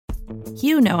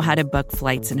You know how to book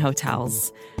flights and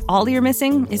hotels. All you're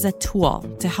missing is a tool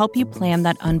to help you plan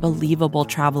that unbelievable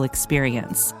travel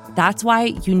experience. That's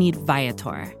why you need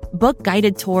Viator. Book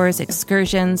guided tours,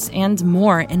 excursions, and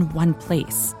more in one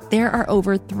place. There are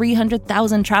over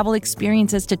 300,000 travel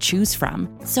experiences to choose from,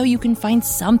 so you can find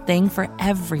something for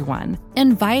everyone.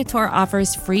 And Viator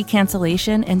offers free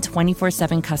cancellation and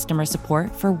 24/7 customer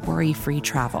support for worry-free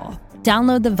travel.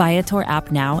 Download the Viator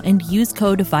app now and use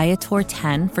code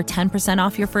Viator10 for 10%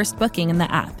 off your first booking in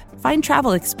the app. Find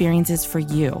travel experiences for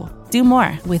you. Do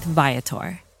more with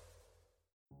Viator.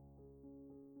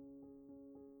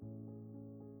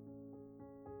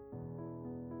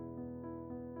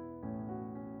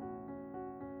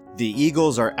 The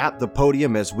Eagles are at the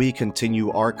podium as we continue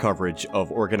our coverage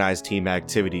of organized team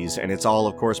activities, and it's all,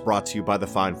 of course, brought to you by the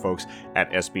fine folks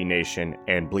at SB Nation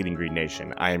and Bleeding Green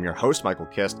Nation. I am your host, Michael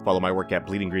Kist. Follow my work at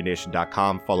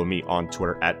bleedinggreennation.com. Follow me on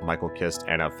Twitter at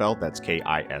MichaelKistNFL. That's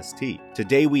KIST.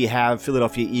 Today we have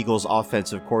Philadelphia Eagles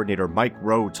offensive coordinator Mike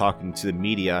Groh talking to the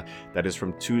media. That is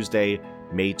from Tuesday,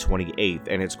 May 28th,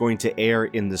 and it's going to air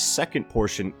in the second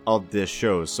portion of this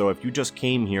show. So if you just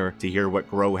came here to hear what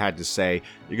Groh had to say,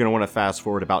 you're going to want to fast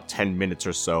forward about 10 minutes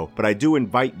or so. But I do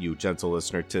invite you, gentle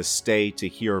listener, to stay to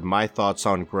hear my thoughts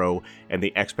on Groh and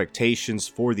the expectations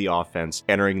for the offense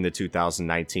entering the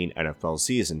 2019 NFL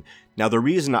season. Now, the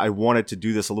reason I wanted to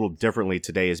do this a little differently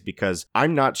today is because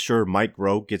I'm not sure Mike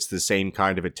Groh gets the same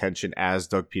kind of attention as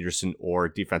Doug Peterson or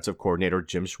defensive coordinator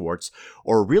Jim Schwartz,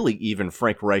 or really even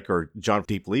Frank Reich or John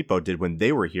DiFilippo did when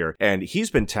they were here. And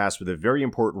he's been tasked with a very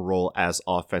important role as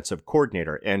offensive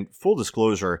coordinator. And full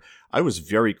disclosure, I was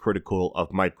very critical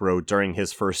of Mike Groh during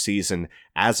his first season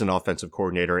as an offensive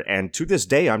coordinator, and to this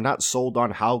day, I'm not sold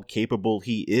on how capable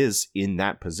he is in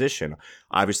that position.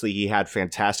 Obviously, he had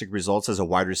fantastic results as a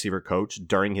wide receiver coach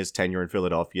during his tenure in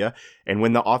Philadelphia, and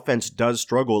when the offense does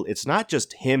struggle, it's not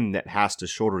just him that has to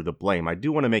shoulder the blame. I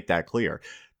do want to make that clear.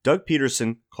 Doug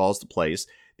Peterson calls the plays,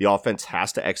 the offense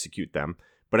has to execute them,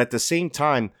 but at the same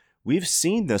time, we've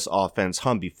seen this offense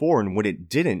hum before, and when it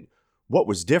didn't, what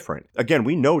was different? Again,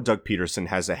 we know Doug Peterson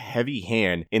has a heavy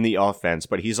hand in the offense,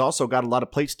 but he's also got a lot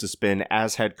of plates to spin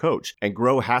as head coach. And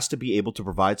Groh has to be able to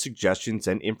provide suggestions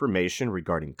and information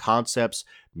regarding concepts,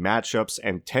 matchups,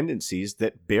 and tendencies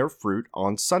that bear fruit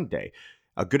on Sunday.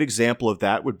 A good example of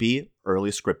that would be early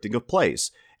scripting of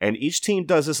plays. And each team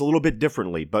does this a little bit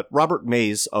differently, but Robert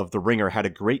Mays of The Ringer had a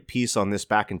great piece on this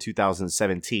back in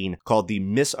 2017 called The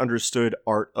Misunderstood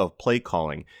Art of Play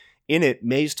Calling. In it,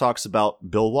 Mays talks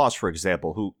about Bill Walsh, for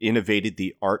example, who innovated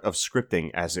the art of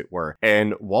scripting, as it were.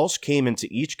 And Walsh came into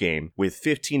each game with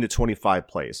 15 to 25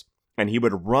 plays. And he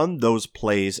would run those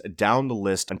plays down the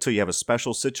list until you have a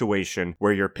special situation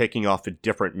where you're picking off a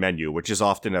different menu, which is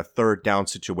often a third down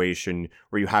situation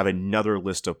where you have another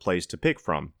list of plays to pick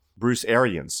from. Bruce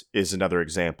Arians is another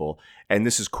example. And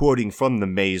this is quoting from the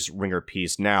Mays Ringer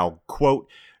piece now, quote,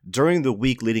 "During the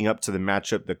week leading up to the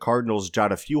matchup, the Cardinals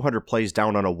jot a few hundred plays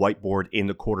down on a whiteboard in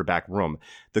the quarterback room.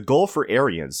 The goal for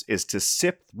Arians is to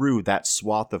sift through that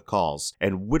swath of calls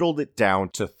and whittled it down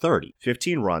to 30.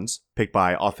 15 runs, picked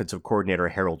by offensive coordinator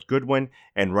Harold Goodwin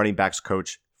and running backs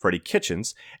coach Freddie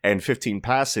Kitchens, and 15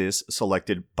 passes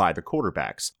selected by the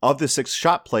quarterbacks. Of the 6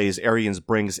 shot plays Arians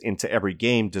brings into every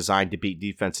game designed to beat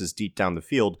defenses deep down the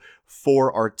field,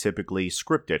 4 are typically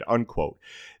scripted," unquote.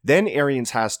 Then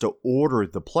Arians has to order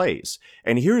the plays.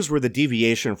 And here's where the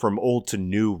deviation from old to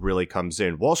new really comes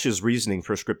in. Walsh's reasoning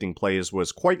for scripting plays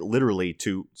was quite literally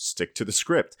to stick to the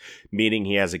script, meaning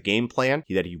he has a game plan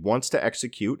that he wants to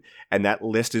execute, and that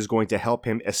list is going to help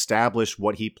him establish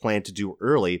what he planned to do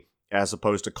early, as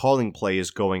opposed to calling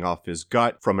plays going off his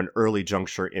gut from an early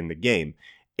juncture in the game.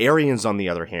 Arians, on the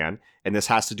other hand, and this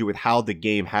has to do with how the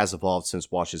game has evolved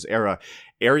since Walsh's era,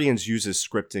 Arians uses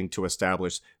scripting to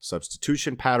establish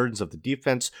substitution patterns of the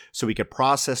defense so he could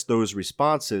process those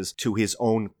responses to his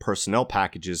own personnel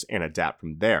packages and adapt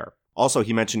from there. Also,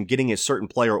 he mentioned getting a certain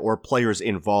player or players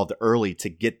involved early to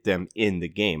get them in the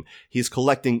game. He's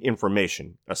collecting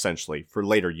information, essentially, for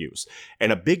later use.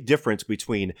 And a big difference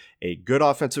between a good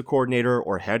offensive coordinator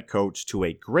or head coach to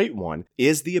a great one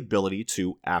is the ability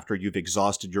to, after you've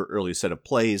exhausted your early set of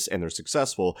plays and they're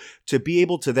successful, to be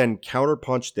able to then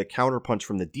counterpunch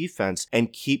from the defense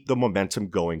and keep the momentum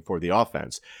going for the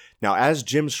offense. Now, as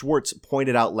Jim Schwartz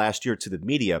pointed out last year to the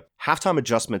media, halftime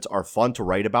adjustments are fun to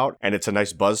write about, and it's a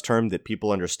nice buzz term that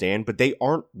people understand, but they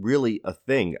aren't really a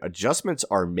thing. Adjustments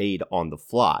are made on the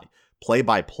fly, play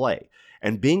by play.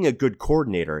 And being a good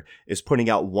coordinator is putting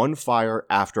out one fire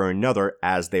after another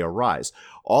as they arise.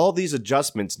 All these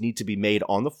adjustments need to be made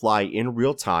on the fly in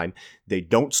real time. They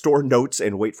don't store notes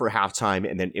and wait for halftime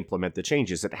and then implement the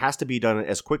changes. It has to be done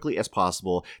as quickly as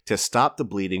possible to stop the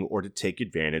bleeding or to take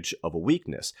advantage of a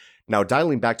weakness. Now,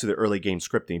 dialing back to the early game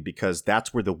scripting, because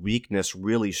that's where the weakness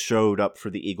really showed up for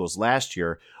the Eagles last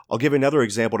year, I'll give another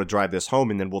example to drive this home,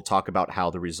 and then we'll talk about how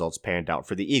the results panned out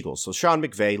for the Eagles. So Sean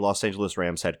McVay, Los Angeles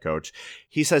Rams head coach,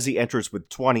 he says he enters with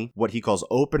 20 what he calls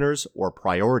openers or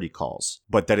priority calls,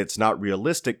 but that it's not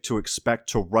realistic to expect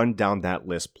to run down that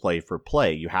list play for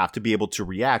play. You have to be able to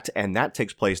react, and that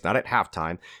takes place not at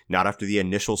halftime, not after the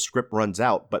initial script runs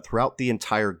out, but throughout the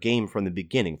entire game from the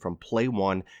beginning, from play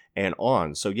one and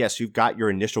on. So yes, you've got your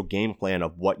initial game plan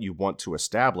of what you want to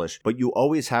establish, but you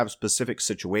always have specific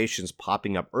situations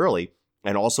popping up early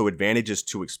and also advantages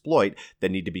to exploit that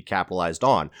need to be capitalized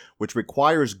on, which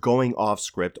requires going off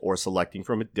script or selecting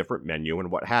from a different menu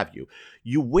and what have you.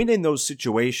 You win in those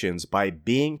situations by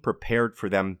being prepared for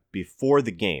them before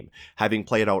the game, having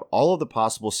played out all of the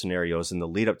possible scenarios in the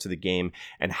lead up to the game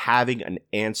and having an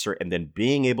answer, and then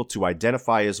being able to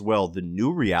identify as well the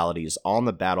new realities on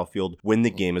the battlefield when the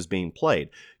game is being played.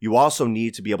 You also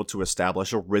need to be able to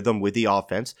establish a rhythm with the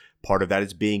offense. Part of that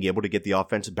is being able to get the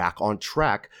offense back on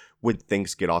track when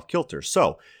things get off kilter.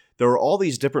 So there are all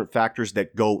these different factors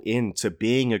that go into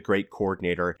being a great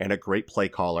coordinator and a great play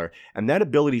caller, and that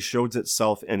ability shows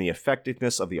itself in the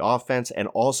effectiveness of the offense and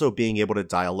also being able to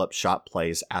dial up shot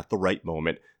plays at the right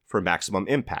moment for maximum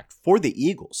impact. For the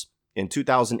Eagles, in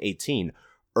 2018,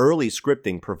 early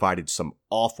scripting provided some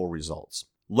awful results.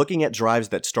 Looking at drives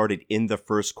that started in the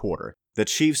first quarter, the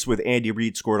Chiefs with Andy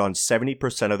Reid scored on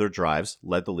 70% of their drives,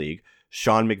 led the league.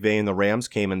 Sean McVay and the Rams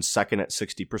came in second at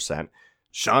 60%.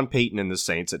 Sean Payton and the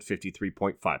Saints at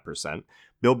 53.5%.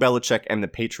 Bill Belichick and the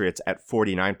Patriots at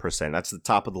 49%. That's the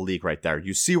top of the league right there.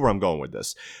 You see where I'm going with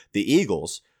this. The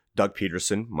Eagles, Doug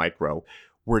Peterson, Mike Rowe,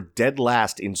 were dead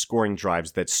last in scoring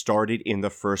drives that started in the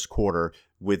first quarter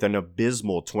with an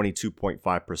abysmal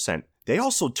 22.5%. They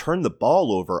also turned the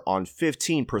ball over on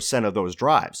 15% of those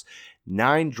drives.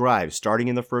 9 drives starting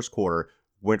in the first quarter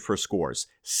went for scores.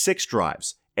 6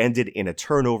 drives ended in a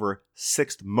turnover,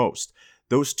 6th most.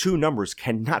 Those two numbers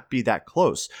cannot be that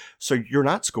close. So you're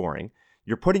not scoring.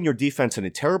 You're putting your defense in a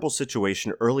terrible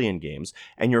situation early in games,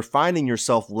 and you're finding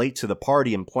yourself late to the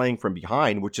party and playing from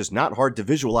behind, which is not hard to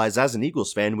visualize as an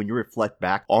Eagles fan when you reflect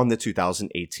back on the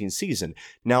 2018 season.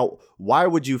 Now, why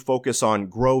would you focus on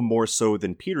Groh more so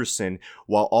than Peterson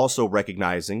while also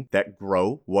recognizing that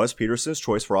Groh was Peterson's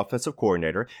choice for offensive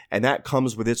coordinator, and that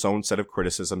comes with its own set of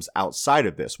criticisms outside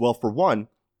of this? Well, for one,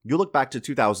 you look back to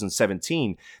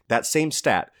 2017, that same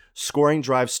stat, scoring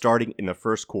drives starting in the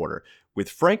first quarter, with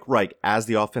Frank Reich as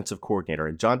the offensive coordinator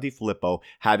and John DeFilippo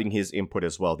having his input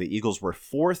as well. The Eagles were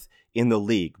 4th in the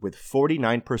league with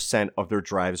 49% of their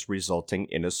drives resulting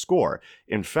in a score.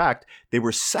 In fact, they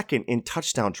were 2nd in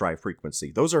touchdown drive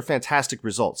frequency. Those are fantastic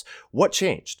results. What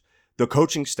changed? The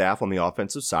coaching staff on the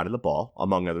offensive side of the ball,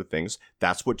 among other things,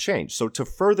 that's what changed. So to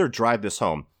further drive this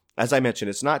home, as I mentioned,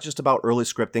 it's not just about early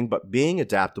scripting, but being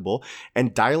adaptable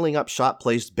and dialing up shot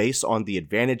plays based on the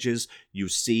advantages you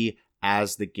see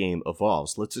as the game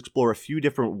evolves. Let's explore a few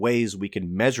different ways we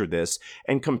can measure this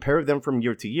and compare them from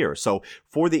year to year. So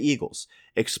for the Eagles,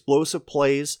 explosive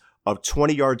plays of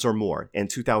 20 yards or more. In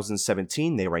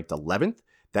 2017, they ranked 11th.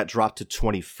 That dropped to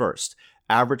 21st.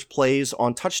 Average plays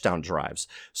on touchdown drives.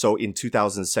 So in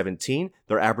 2017,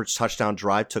 their average touchdown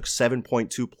drive took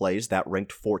 7.2 plays. That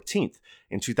ranked 14th.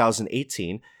 In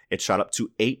 2018, it shot up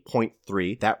to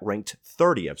 8.3. That ranked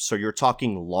 30th. So you're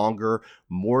talking longer,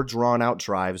 more drawn out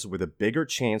drives with a bigger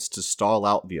chance to stall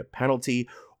out via penalty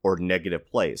or negative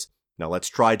plays. Now let's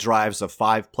try drives of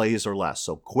 5 plays or less.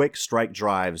 So quick strike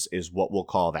drives is what we'll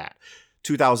call that.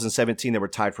 2017, they were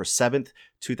tied for 7th.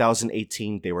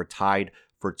 2018, they were tied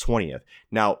for 20th.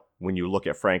 Now, when you look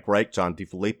at Frank Reich, John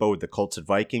DeFilippo, the Colts and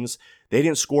Vikings, they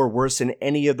didn't score worse in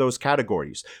any of those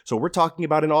categories. So we're talking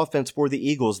about an offense for the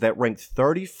Eagles that ranked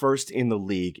 31st in the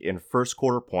league in first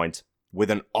quarter points with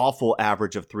an awful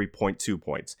average of 3.2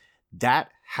 points. That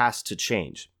has to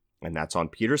change. And that's on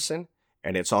Peterson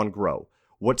and it's on Groh.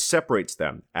 What separates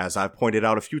them, as I've pointed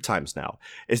out a few times now,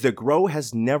 is that Groh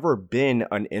has never been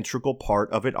an integral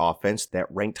part of an offense that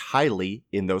ranked highly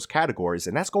in those categories,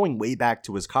 and that's going way back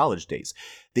to his college days.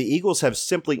 The Eagles have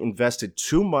simply invested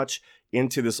too much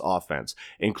into this offense,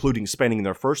 including spending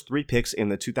their first 3 picks in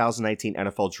the 2019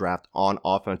 NFL Draft on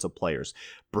offensive players.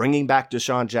 bringing back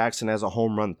Deshaun Jackson as a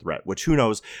home run threat, which who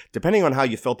knows, depending on how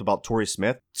you felt about Torrey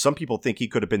Smith, some people think he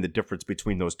could have been the difference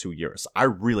between those 2 years. I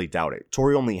really doubt it.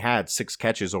 Torrey only had 6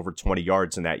 catches over 20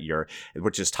 yards in that year,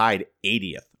 which is tied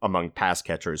 80th among pass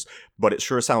catchers, but it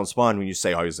sure sounds fun when you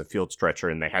say, oh, he's a field stretcher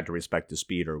and they had to respect his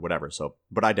speed or whatever. So,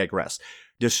 but I digress.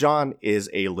 Deshaun is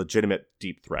a legitimate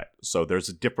deep threat, so there's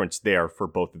a difference there for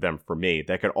both of them for me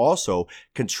that can also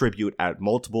contribute at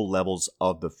multiple levels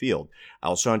of the field.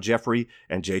 Alshon Jeffrey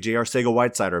and J.J.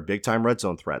 Arcega-Whiteside are big-time red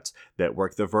zone threats that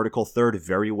work the vertical third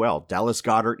very well. Dallas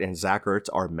Goedert and Zach Ertz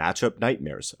are matchup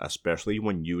nightmares, especially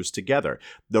when used together.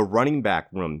 The running back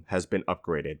room has been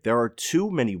upgraded. There are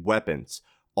too many weapons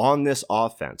on this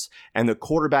offense, and the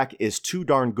quarterback is too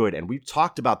darn good. And we've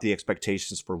talked about the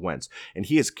expectations for Wentz, and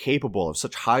he is capable of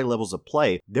such high levels of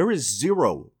play. There is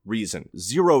zero reason,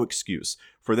 zero excuse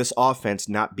for this offense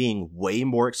not being way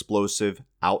more explosive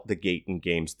out the gate in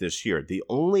games this year. The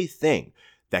only thing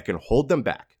that can hold them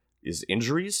back is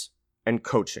injuries and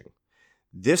coaching.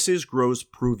 This is Groh's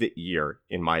prove-it year,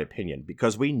 in my opinion,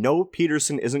 because we know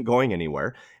Peterson isn't going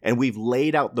anywhere, and we've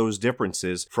laid out those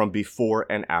differences from before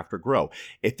and after Groh.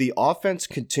 If the offense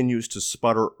continues to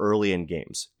sputter early in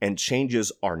games, and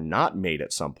changes are not made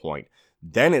at some point,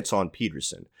 then it's on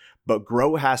Peterson. But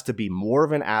Groh has to be more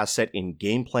of an asset in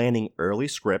game planning early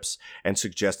scripts and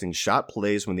suggesting shot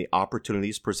plays when the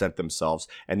opportunities present themselves,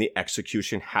 and the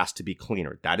execution has to be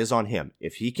cleaner. That is on him.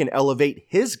 If he can elevate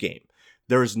his game,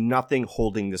 there is nothing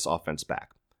holding this offense back.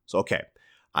 So, okay,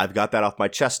 I've got that off my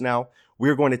chest now.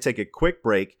 We're going to take a quick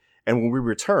break, and when we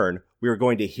return, we are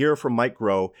going to hear from Mike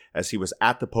Groh as he was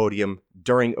at the podium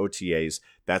during OTAs.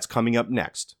 That's coming up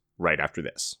next, right after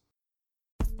this.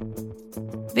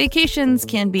 Vacations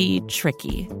can be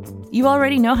tricky. You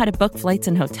already know how to book flights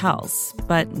and hotels,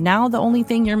 but now the only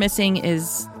thing you're missing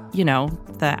is,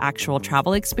 the actual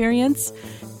travel experience.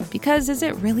 Because is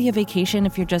it really a vacation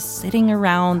if you're just sitting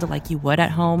around like you would at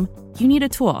home? You need a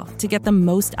tool to get the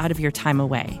most out of your time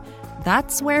away.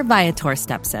 That's where Viator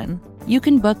steps in. You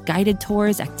can book guided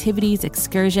tours, activities,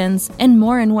 excursions, and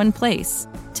more in one place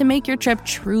to make your trip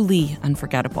truly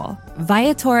unforgettable.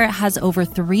 Viator has over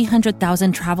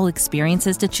 300,000 travel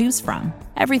experiences to choose from.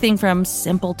 Everything from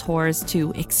simple tours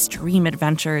to extreme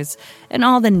adventures and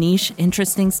all the niche,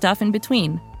 interesting stuff in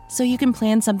between. So you can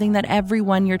plan something that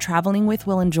everyone you're traveling with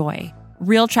will enjoy.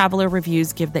 Real traveler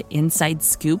reviews give the inside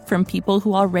scoop from people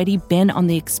who already been on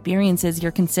the experiences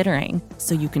you're considering,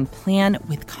 so you can plan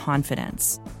with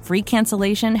confidence. Free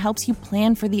cancellation helps you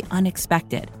plan for the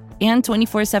unexpected. And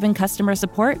 24/7 customer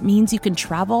support means you can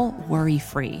travel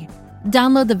worry-free.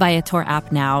 Download the Viator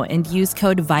app now and use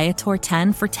code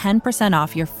Viator10 for 10%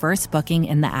 off your first booking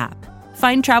in the app.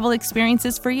 Find travel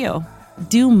experiences for you.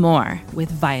 Do more with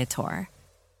Viator.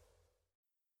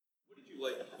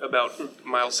 About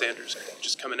Miles Sanders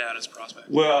just coming out as a prospect?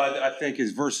 Well, I think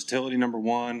his versatility, number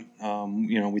one.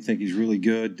 We think he's really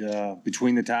good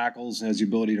between the tackles and has the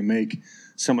ability to make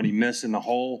somebody miss in the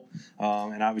hole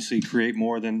and obviously create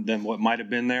more than what might have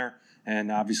been there.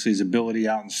 And obviously his ability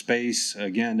out in space,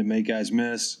 again, to make guys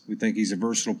miss. We think he's a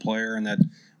versatile player and that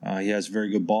he has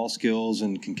very good ball skills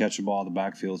and can catch the ball in the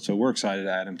backfield. So we're excited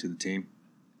to add him to the team.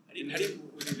 How do you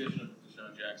envision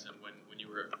Deshaun Jackson when you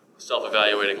were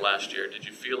self-evaluating last year? Did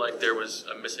you feel like there was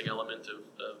a missing element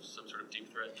of some sort of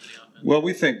deep threat in the offense? Well,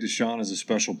 we think Deshaun is a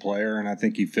special player, and I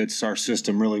think he fits our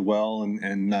system really well,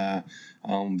 and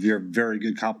they're a very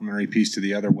good complementary piece to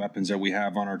the other weapons that we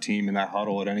have on our team in that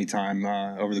huddle at any time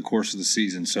over the course of the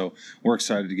season. So we're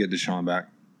excited to get Deshaun back.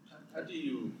 How do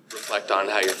you reflect on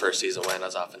how your first season went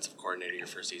as offensive coordinator, your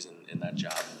first season in that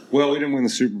job? Well, we didn't win the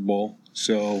Super Bowl,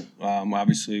 so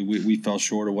obviously we fell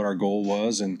short of what our goal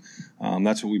was, and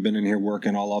that's what we've been in here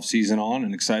working all off season on,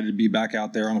 and excited to be back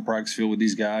out there on the practice field with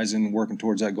these guys and working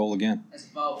towards that goal again. As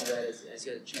involved with that, as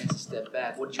you had a chance to step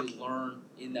back, what did you learn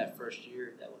in that first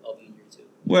year that will help you in year two?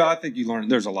 Well, I think you learn.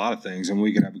 There's a lot of things, and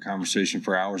we could have a conversation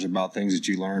for hours about things that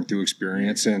you learn through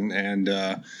experience. And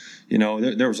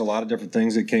there was a lot of different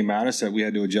things that came at us that we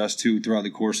had to adjust to throughout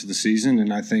the course of the season.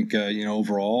 And I think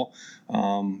overall,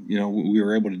 we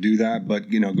were able to do that. But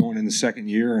going in the second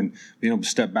year and being able to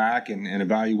step back and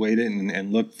evaluate it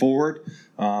and look forward.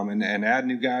 And add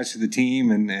new guys to the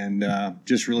team and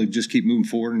just keep moving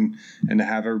forward and to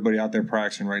have everybody out there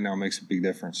practicing right now makes a big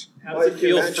difference. How does it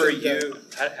feel for you?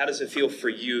 How does it feel for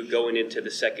you going into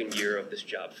the second year of this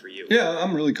job for you? Yeah,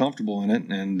 I'm really comfortable in it,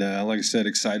 and like I said,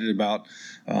 excited about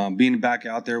being back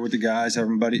out there with the guys,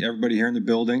 everybody here in the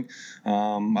building.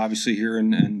 Obviously here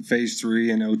in Phase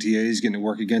 3 and OTAs, getting to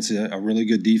work against a really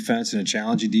good defense and a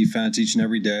challenging defense each and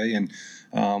every day, and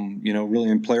really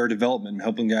in player development,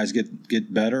 helping guys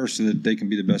get better so that they can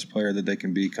be the best player that they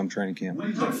can be come training camp. What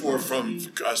do you look for from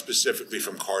specifically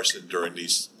from Carson during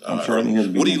these? I'm sorry, I didn't hear the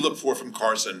what do beginning. you look for from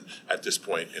Carson at this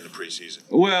point in the preseason?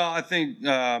 Well, I think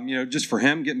just for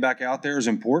him getting back out there is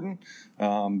important.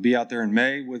 Be out there in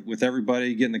May with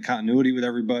everybody, getting the continuity with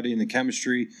everybody, and the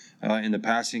chemistry in the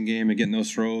passing game and getting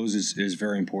those throws is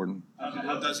very important.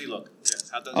 How does he look?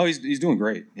 He's doing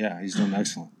great. Yeah, he's doing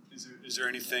excellent. Is there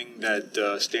anything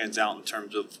that stands out in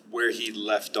terms of where he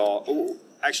left off?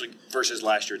 Actually, versus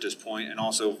last year at this point, and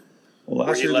also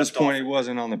last year at this point, he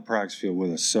wasn't on the practice field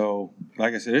with us. So,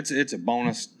 like I said, it's a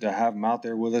bonus to have him out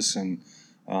there with us and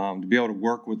to be able to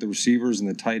work with the receivers and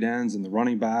the tight ends and the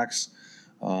running backs.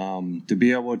 To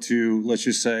be able to, let's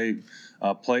just say,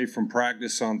 play from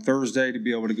practice on Thursday, to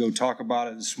be able to go talk about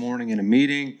it this morning in a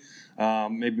meeting,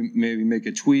 maybe make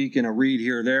a tweak and a read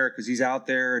here or there because he's out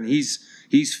there and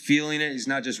he's feeling it. He's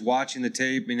not just watching the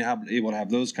tape and able to have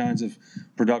those kinds of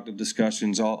productive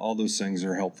discussions. All those things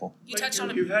are helpful. You touched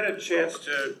on You've had a chance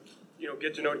to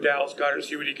get to know Dallas Goedert,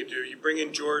 see what he can do. You bring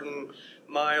in Jordan,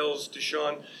 Miles,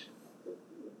 Deshaun.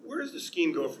 Where does the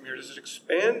scheme go from here? Does it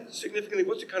expand significantly?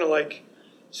 What's it kind of like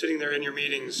sitting there in your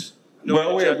meetings?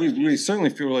 Well, we certainly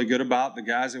feel really good about the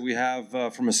guys that we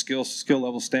have from a skill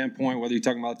level standpoint, whether you're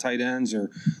talking about tight ends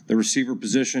or the receiver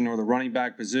position or the running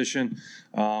back position.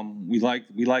 We like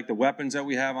the weapons that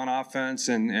we have on offense,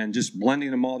 and just blending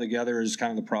them all together is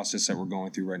kind of the process that we're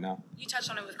going through right now. You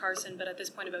touched on it with Carson, but at this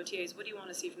point of OTAs, what do you want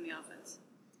to see from the offense?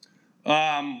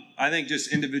 I think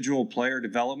just individual player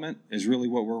development is really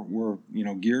what we're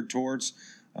geared towards.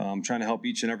 Trying to help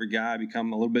each and every guy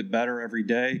become a little bit better every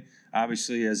day.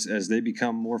 Obviously, as they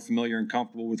become more familiar and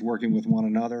comfortable with working with one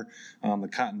another, the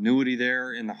continuity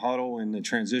there in the huddle and the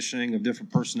transitioning of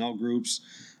different personnel groups,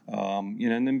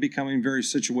 and then becoming very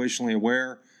situationally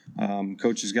aware.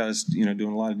 Coach has got us,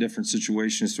 doing a lot of different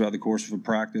situations throughout the course of a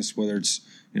practice, whether it's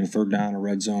third down or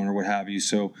red zone or what have you.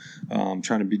 So,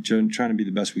 trying to be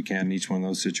the best we can in each one of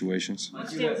those situations. What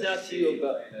stands out to you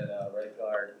about right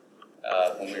guard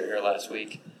when we were here last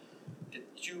week?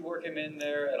 Did you work him in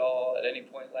there at all at any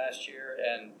point last year?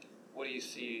 And what do you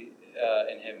see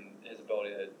in him, his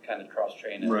ability to kind of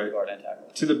cross-train as guard and tackle?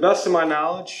 To the best of my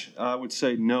knowledge, I would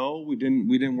say no. We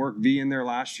didn't work V in there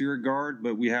last year at guard,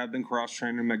 but we have been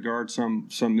cross-training him at guard some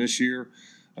this year.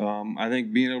 I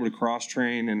think being able to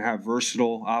cross-train and have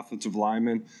versatile offensive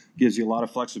linemen gives you a lot of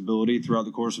flexibility throughout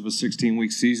the course of a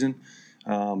 16-week season.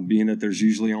 Being that there's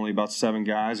usually only about 7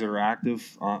 guys that are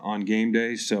active on game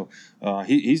day. So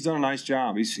he's done a nice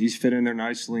job. He's fit in there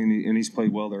nicely, and he's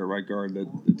played well there at right guard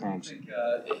at times.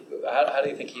 How do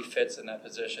you think he fits in that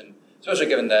position, especially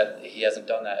given that he hasn't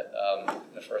done that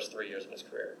in the first 3 years of his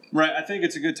career? Right. I think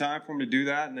it's a good time for him to do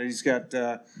that, and he's got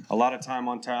a lot of time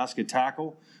on task at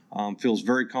tackle. Feels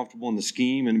very comfortable in the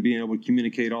scheme and being able to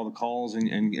communicate all the calls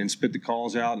and spit the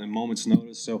calls out in a moment's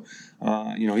notice. So,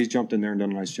 he's jumped in there and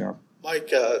done a nice job.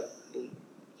 Mike,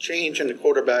 change in the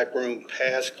quarterback room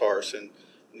past Carson,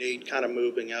 Nate kind of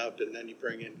moving up, and then you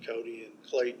bring in Cody and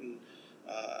Clayton.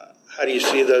 How do you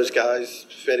see those guys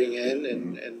fitting in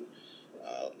and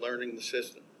learning the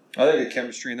system? I think the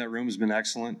chemistry in that room has been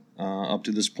excellent up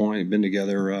to this point. We've been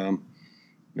together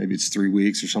maybe it's 3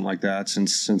 weeks or something like that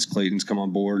since Clayton's come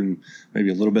on board, and maybe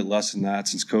a little bit less than that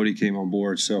since Cody came on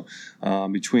board. So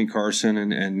between Carson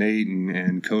and Nate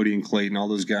and Cody and Clayton, all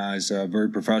those guys, very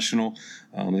professional.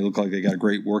 They look like they got a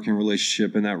great working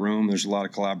relationship in that room. There's a lot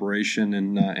of collaboration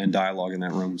and dialogue in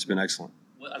that room. It's been excellent.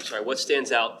 I'm sorry, what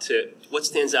stands out to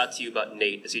you about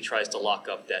Nate as he tries to lock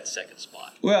up that second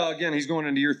spot? Well, again, he's going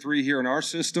into year 3 here in our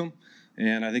system.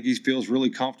 And I think he feels really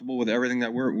comfortable with everything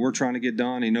that we're trying to get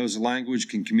done. He knows the language,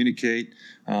 can communicate.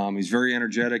 He's very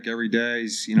energetic every day.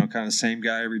 He's kind of the same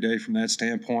guy every day from that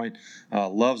standpoint.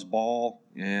 Loves ball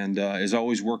and is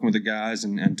always working with the guys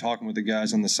and talking with the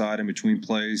guys on the side in between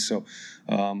plays. So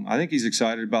I think he's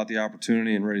excited about the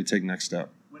opportunity and ready to take the next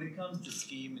step. When it comes to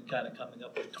scheme and kind of coming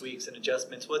up with tweaks and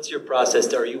adjustments, what's your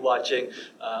process? Are you watching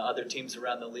other teams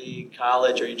around the league,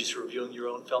 college, or are you just reviewing your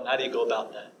own film? How do you go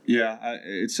about that? Yeah,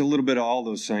 it's a little bit of all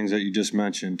those things that you just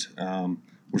mentioned.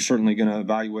 We're certainly going to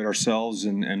evaluate ourselves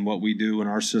and what we do in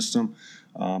our system,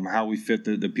 how we fit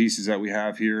the pieces that we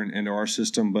have here into our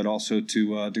system, but also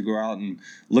to go out and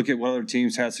look at what other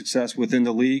teams had success within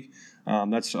the league.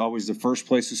 That's always the first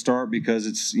place to start because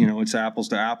it's apples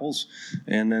to apples,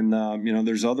 and then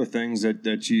there's other things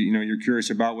that you're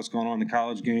curious about what's going on in the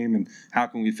college game and how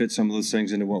can we fit some of those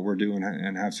things into what we're doing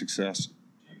and have success.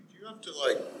 Do you have to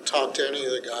talk to any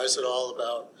of the guys at all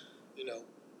about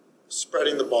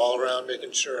spreading the ball around,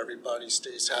 making sure everybody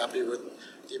stays happy with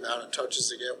the amount of touches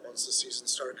they get once the season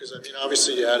starts? Because, I mean,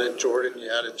 obviously you added Jordan, you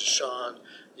added Deshaun,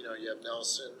 you have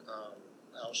Nelson,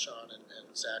 Alshon,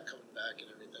 and Zach coming back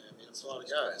and everything. I mean, it's a lot of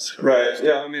guys. Right.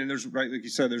 Yeah, I mean, like you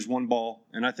said, there's one ball,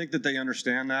 and I think that they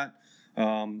understand that.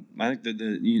 I think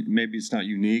that maybe it's not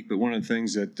unique, but one of the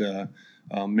things that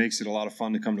makes it a lot of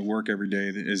fun to come to work every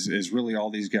day is really all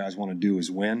these guys want to do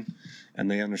is win, and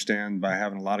they understand by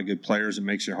having a lot of good players it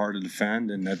makes it hard to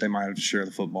defend, and that they might have to share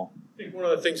the football. I think one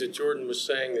of the things that Jordan was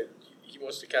saying that he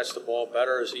wants to catch the ball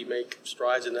better. Does he make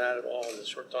strides in that at all in the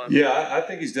short time? Yeah, I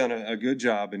think he's done a good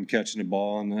job in catching the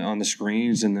ball on the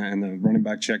screens and the running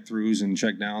back check throughs and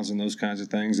check downs and those kinds of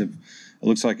things. It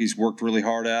looks like he's worked really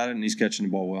hard at it, and he's catching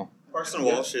the ball well. Carson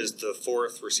Walsh is the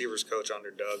fourth receivers coach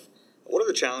under Doug. What are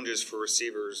the challenges for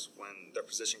receivers when their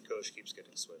position coach keeps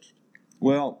getting switched?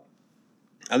 Well,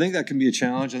 I think that can be a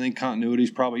challenge. I think continuity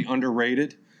is probably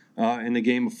underrated in the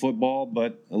game of football,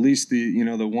 but at least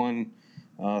the one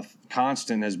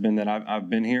constant has been that I've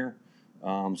been here.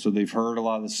 So they've heard a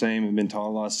lot of the same and been taught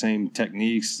a lot of the same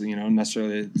techniques.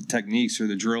 Necessarily the techniques or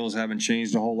the drills haven't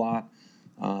changed a whole lot.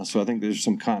 So I think there's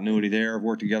some continuity there. I've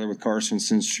worked together with Carson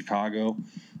since Chicago.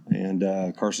 And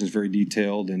Carson's very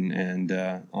detailed and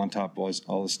on top of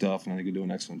all this stuff, and I think he'll do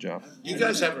an excellent job. You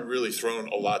guys haven't really thrown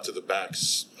a lot to the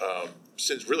backs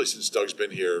since Doug's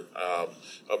been here,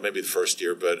 maybe the first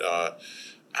year. But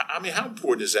I mean, how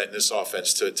important is that in this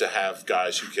offense to have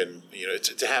guys who can,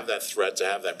 to have that threat, to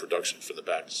have that production from the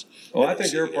backs? Well, I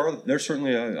think they're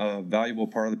certainly a valuable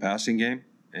part of the passing game,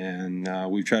 and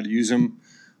we've tried to use them.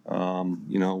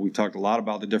 We've talked a lot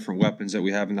about the different weapons that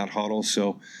we have in that huddle,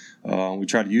 so we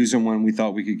tried to use them when we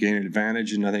thought we could gain an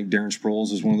advantage, and I think Darren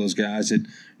Sproles is one of those guys that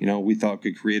we thought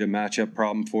could create a matchup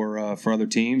problem for other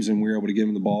teams, and we were able to give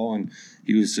him the ball, and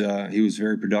he was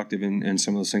very productive in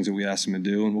some of those things that we asked him to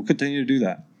do, and we'll continue to do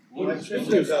that. What about him?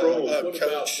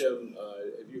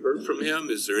 Have you heard from him?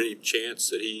 Is there any chance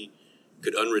that he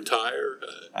could unretire?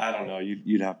 I don't know.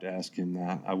 You'd have to ask him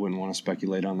that. I wouldn't want to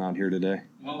speculate on that here today.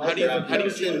 Well, how do you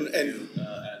feel as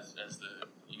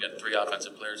you got three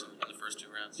offensive players in the first two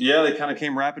rounds? Yeah, they kind of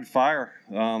came rapid fire.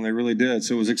 They really did.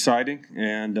 So it was exciting,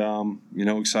 and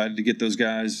excited to get those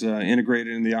guys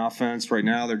integrated in the offense. Right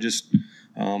now, they're just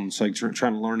it's like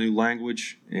trying to learn a new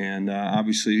language, and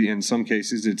obviously, in some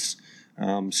cases, it's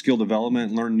skill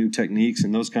development, learn new techniques,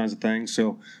 and those kinds of things.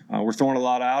 So we're throwing a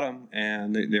lot at them,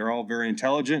 and they're all very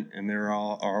intelligent, and they're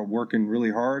all are working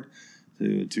really hard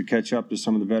to catch up to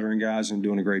some of the veteran guys and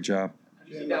doing a great job. How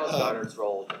do you see Dallas Goedert's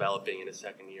role developing in his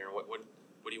second year? What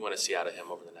do you want to see out of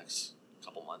him over the next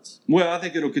couple months? Well, I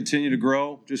think it'll continue to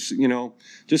grow.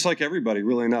 Just like everybody,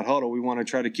 really in that huddle, we want to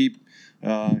try to keep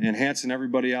enhancing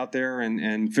everybody out there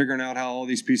and figuring out how all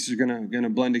these pieces are gonna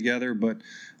blend together. But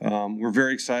we're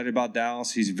very excited about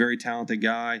Dallas. He's a very talented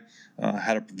guy.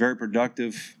 Had a very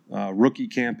productive rookie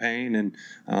campaign, and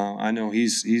I know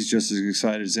he's just as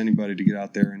excited as anybody to get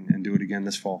out there and do it again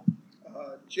this fall.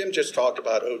 Jim just talked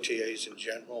about OTAs in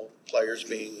general, players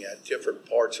being at different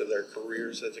parts of their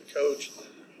careers as a coach.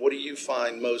 What do you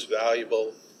find most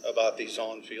valuable about these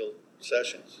on-field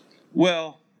sessions?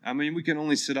 Well, I mean, we can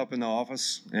only sit up in the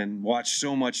office and watch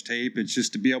so much tape. It's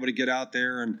just to be able to get out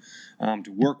there and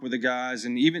to work with the guys,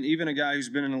 and even a guy who's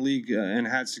been in the league and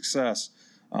had success.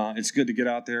 It's good to get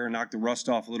out there and knock the rust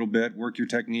off a little bit, work your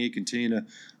technique, continue to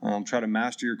try to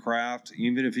master your craft.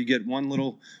 Even if you get one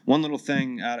little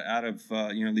thing out of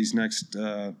these next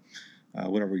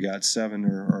whatever we got 7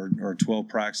 or 12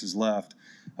 practices left.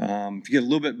 If you get a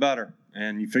little bit better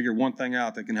and you figure one thing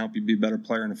out that can help you be a better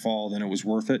player in the fall, then it was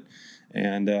worth it.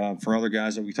 And for other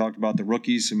guys that we talked about, the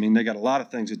rookies, I mean, they got a lot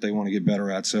of things that they want to get better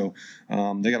at. So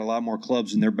they got a lot more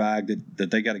clubs in their bag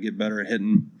that they got to get better at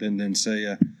hitting than say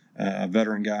a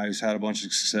veteran guy who's had a bunch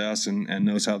of success and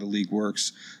knows how the league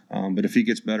works. But if he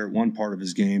gets better at one part of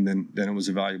his game, then it was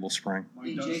a valuable spring.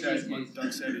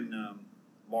 Doug said in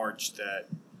March that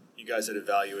you guys had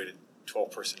evaluated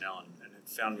 12 personnel and had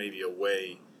found maybe a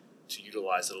way to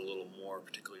utilize it a little more,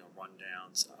 particularly on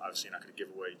rundowns. Obviously, you're not going to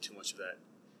give away too much of that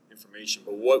information,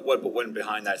 but what went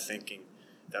behind that thinking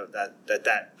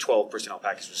that 12 personnel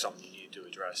package was something you needed to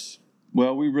address?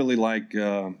 Well, we really like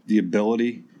the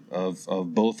ability of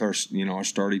both our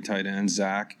starting tight ends,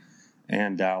 Zach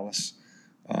and Dallas.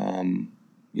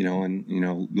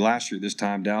 Last year this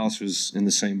time Dallas was in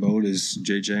the same boat as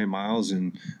JJ, Miles,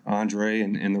 and Andre,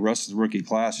 and the rest of the rookie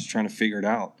class is trying to figure it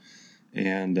out.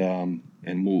 And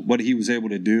what he was able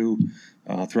to do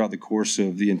throughout the course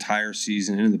of the entire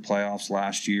season into the playoffs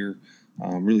last year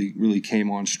really came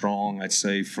on strong. I'd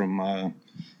say from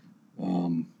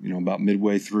about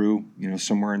midway through,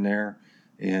 somewhere in there,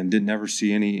 and didn't ever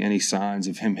see any signs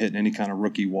of him hitting any kind of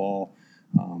rookie wall.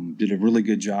 Did a really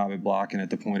good job at blocking at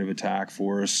the point of attack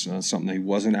for us, something that he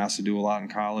wasn't asked to do a lot in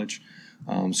college.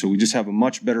 So we just have a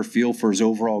much better feel for his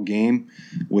overall game,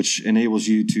 which enables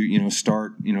you to,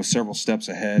 start, several steps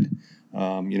ahead.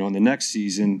 In the next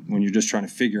season, when you're just trying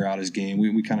to figure out his game,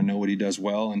 we kind of know what he does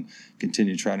well and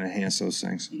continue to try to enhance those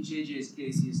things. In JJ's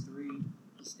case, he has 3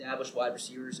 established wide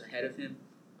receivers ahead of him.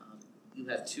 You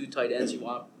have 2 tight ends you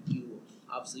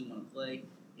obviously want to play.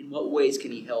 In what ways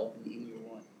can he help in year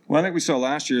one? Well, I think we saw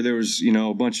last year there was,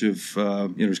 a bunch of,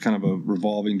 it was kind of a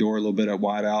revolving door a little bit at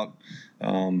wide out.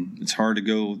 It's hard to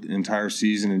go the entire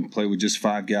season and play with just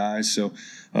 5 guys. So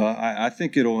I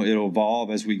think it'll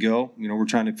evolve as we go. We're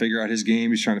trying to figure out his game.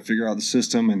 He's trying to figure out the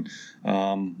system. And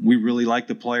we really like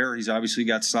the player. He's obviously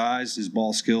got size. His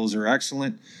ball skills are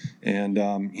excellent. And,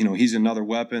 he's another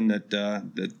weapon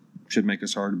that should make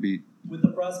us hard to beat. With a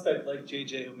prospect like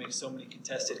JJ who makes so many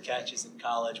contested catches in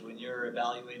college, when you're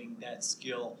evaluating that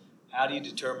skill, how do you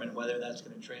determine whether that's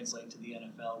going to translate to the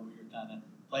NFL where you're kind of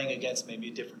playing against maybe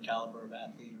a different caliber of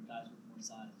athlete or guys with more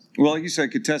size? Well, like you said,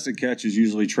 contested catches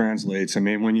usually translates. I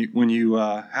mean, when you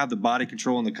have the body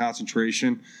control and the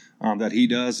concentration that he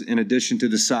does, in addition to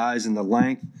the size and the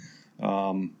length,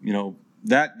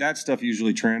 that stuff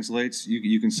usually translates.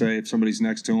 You can say if somebody's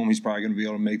next to him, he's probably going to be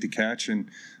able to make the catch.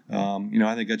 And,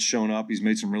 I think that's shown up. He's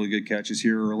made some really good catches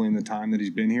here early in the time that he's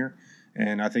been here.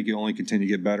 And I think he'll only continue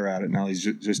to get better at it. Now he's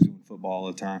just doing football all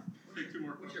the time.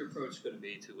 What's your approach going to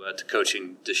be to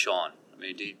coaching Deshaun? I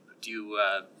mean, do you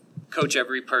coach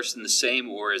every person the same,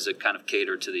 or is it kind of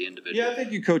catered to the individual? Yeah, I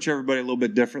think you coach everybody a little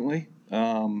bit differently.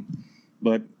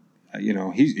 But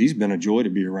he's been a joy to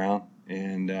be around,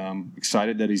 and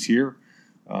excited that he's here.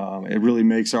 It really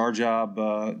makes our job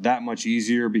that much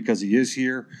easier because he is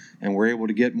here, and we're able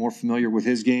to get more familiar with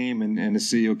his game and to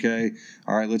see, okay,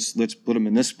 all right, let's put him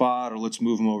in this spot, or let's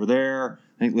move him over there.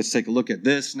 I think let's take a look at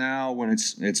this now when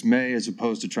it's May, as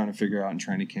opposed to trying to figure out in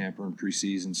training camp or in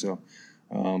preseason. So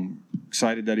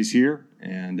excited that he's here,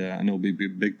 and I know it'll be a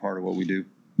big part of what we do.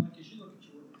 Mike, as you look at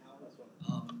Jordan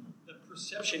Howard, the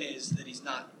perception is that he's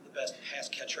not the best pass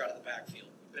catcher out of the backfield.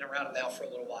 You've been around him now for a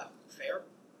little while. Fair?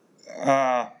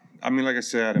 Like I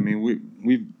said,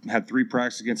 we've had 3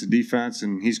 practices against the defense,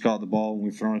 and he's caught the ball when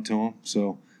we've thrown it to him.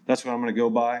 So that's what I'm going to go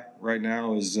by right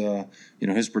now is,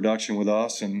 his production with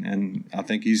us. And I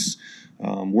think he's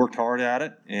worked hard at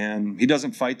it, and he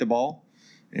doesn't fight the ball.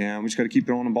 And we just got to keep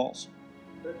throwing the balls.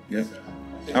 Yeah.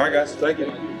 All right, guys. Thank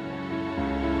you.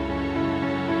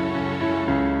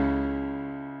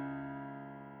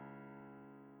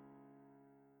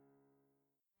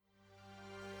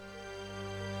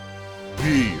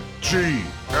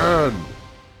 BGN.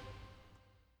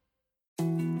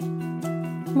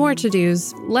 More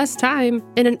to-dos, less time,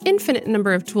 and an infinite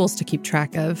number of tools to keep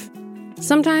track of.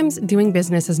 Sometimes doing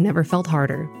business has never felt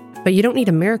harder, but you don't need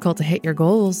a miracle to hit your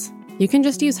goals. You can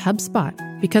just use HubSpot,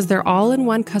 because their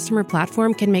all-in-one customer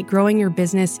platform can make growing your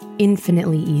business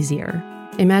infinitely easier.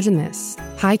 Imagine this: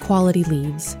 high-quality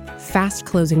leads, fast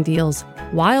closing deals,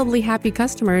 wildly happy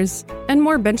customers, and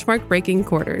more benchmark-breaking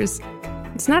quarters.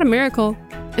 It's not a miracle,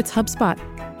 it's HubSpot.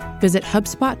 Visit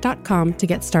HubSpot.com to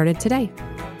get started today.